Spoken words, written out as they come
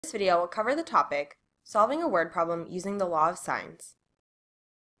This video will cover the topic, solving a word problem using the law of signs.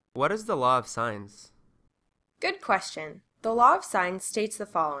 What is the law of signs? Good question. The law of signs states the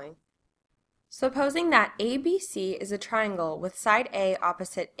following. Supposing that ABC is a triangle with side A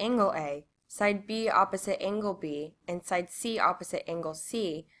opposite angle A, side B opposite angle B, and side C opposite angle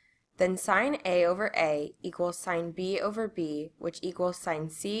C, then sine A over A equals sine B over B, which equals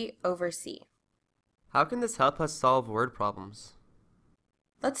sine C over C. How can this help us solve word problems?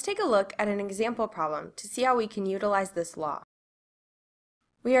 Let's take a look at an example problem to see how we can utilize this law.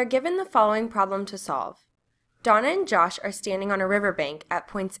 We are given the following problem to solve. Donna and Josh are standing on a riverbank at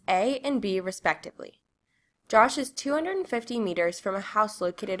points A and B respectively. Josh is 250 meters from a house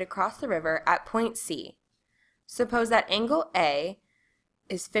located across the river at point C. Suppose that angle A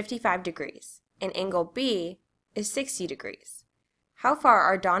is 55 degrees and angle B is 60 degrees. How far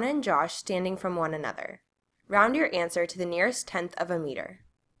are Donna and Josh standing from one another? Round your answer to the nearest tenth of a meter.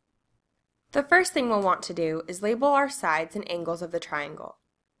 The first thing we'll want to do is label our sides and angles of the triangle.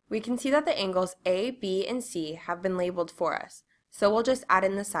 We can see that the angles A, B, and C have been labeled for us, so we'll just add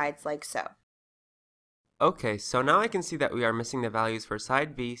in the sides like so. Okay, so now I can see that we are missing the values for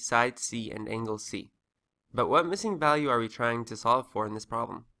side B, side C, and angle C. But what missing value are we trying to solve for in this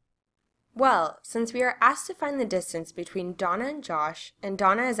problem? Well, since we are asked to find the distance between Donna and Josh, and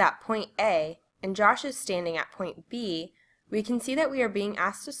Donna is at point A, and Josh is standing at point B, we can see that we are being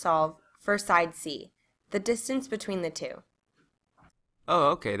asked to solve for side C, the distance between the two. Oh,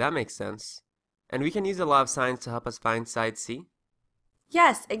 okay, that makes sense. And we can use the law of signs to help us find side C?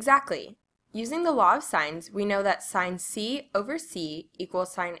 Yes, exactly. Using the law of signs, we know that sine C over C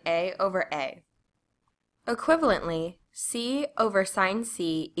equals sine A over A. Equivalently, C over sine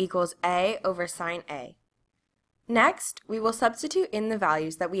C equals A over sine A. Next, we will substitute in the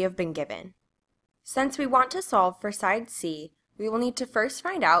values that we have been given. Since we want to solve for side C, we will need to first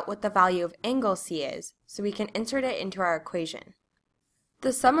find out what the value of angle C is, so we can insert it into our equation.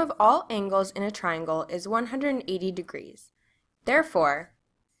 The sum of all angles in a triangle is 180 degrees. Therefore,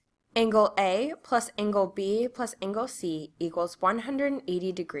 angle A plus angle B plus angle C equals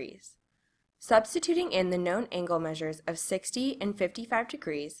 180 degrees. Substituting in the known angle measures of 60 and 55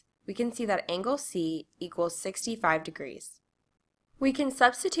 degrees, we can see that angle C equals 65 degrees. We can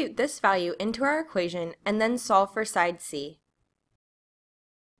substitute this value into our equation and then solve for side C.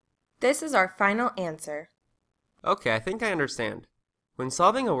 This is our final answer. Okay, I think I understand. When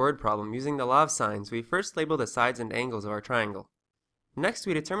solving a word problem using the law of signs, we first label the sides and angles of our triangle. Next,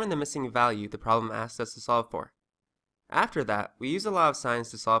 we determine the missing value the problem asks us to solve for. After that, we use the law of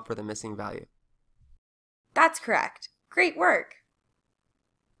signs to solve for the missing value. That's correct. Great work!